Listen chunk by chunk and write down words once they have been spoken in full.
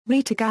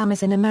Rita Gam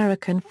is an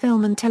American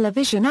film and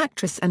television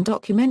actress and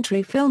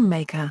documentary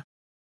filmmaker.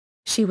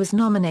 She was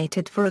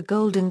nominated for a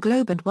Golden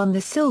Globe and won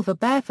the Silver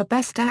Bear for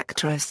Best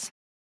Actress.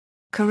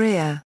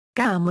 Career: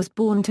 Gam was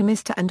born to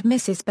Mr. and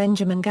Mrs.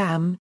 Benjamin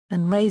Gam,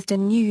 and raised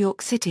in New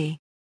York City.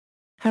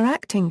 Her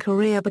acting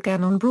career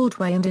began on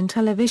Broadway and in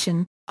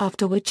television,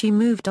 after which she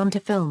moved on to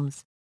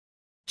films.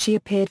 She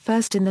appeared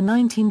first in the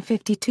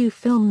 1952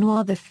 film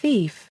noir The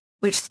Thief,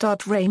 which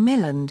starred Ray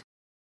Milland.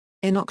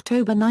 In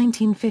October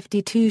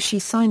 1952 she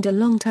signed a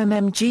long-term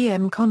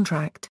MGM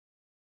contract.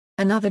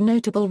 Another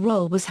notable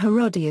role was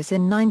Herodias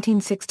in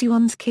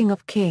 1961's King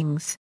of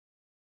Kings.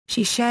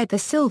 She shared the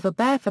Silver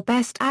Bear for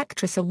Best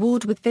Actress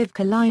award with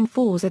Vivica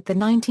Lyne-Fors at the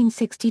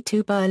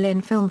 1962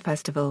 Berlin Film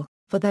Festival,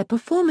 for their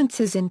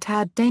performances in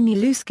Tad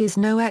Danielewski's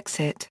No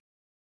Exit.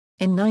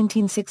 In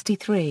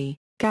 1963,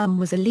 Gam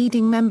was a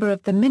leading member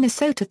of the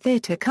Minnesota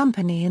Theater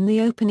Company in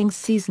the opening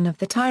season of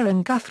the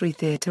Tyrone Guthrie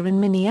Theater in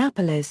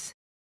Minneapolis.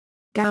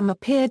 Gam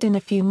appeared in a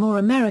few more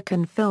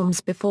American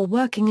films before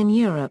working in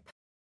Europe.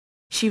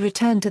 She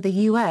returned to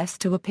the U.S.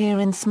 to appear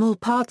in small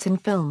parts in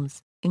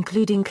films,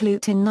 including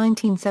Clute in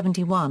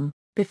 1971,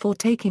 before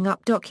taking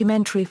up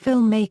documentary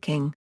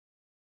filmmaking.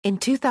 In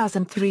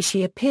 2003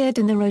 she appeared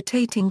in the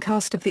rotating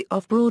cast of the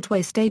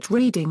off-Broadway stage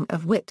reading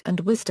of Wit and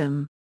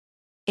Wisdom.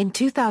 In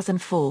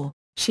 2004,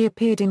 she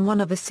appeared in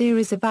one of a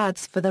series of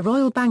ads for the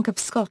Royal Bank of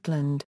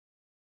Scotland.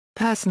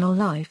 Personal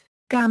life: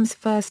 Gam's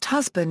first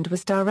husband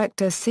was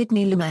director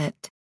Sidney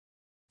Lumet.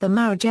 The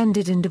marriage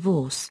ended in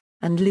divorce,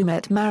 and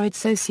Lumet married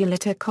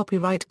socialite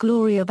copyright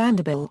Gloria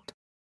Vanderbilt.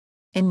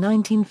 In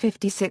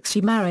 1956 she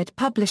married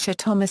publisher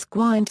Thomas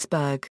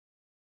Gwinsberg.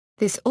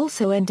 This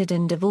also ended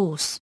in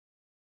divorce.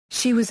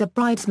 She was a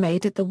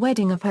bridesmaid at the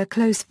wedding of her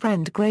close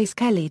friend Grace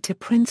Kelly to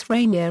Prince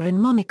Rainier in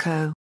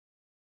Monaco.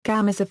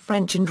 Gam is of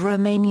French and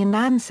Romanian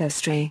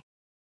ancestry.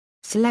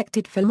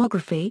 Selected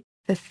filmography: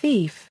 The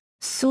Thief,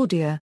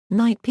 Sordia,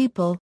 Night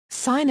People,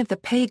 Sign of the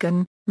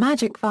Pagan,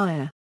 Magic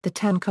Fire, The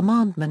Ten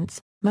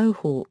Commandments,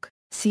 Mohawk,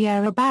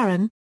 Sierra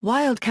Baron,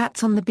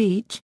 Wildcats on the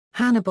Beach,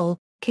 Hannibal,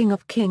 King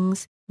of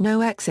Kings,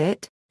 No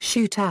Exit,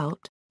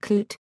 Shootout,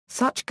 Clute,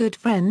 Such Good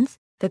Friends,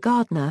 The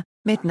Gardener,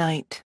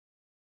 Midnight.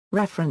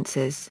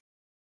 References.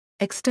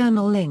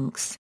 External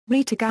links: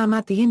 Rita Gam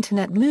at the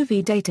Internet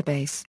Movie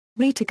Database,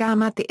 Rita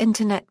Gam at the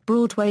Internet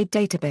Broadway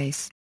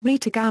Database,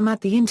 Rita Gam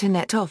at the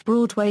Internet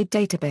Off-Broadway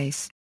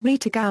Database,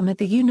 Rita Gam at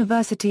the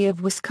University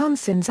of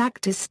Wisconsin's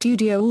Actors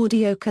Studio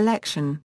Audio Collection.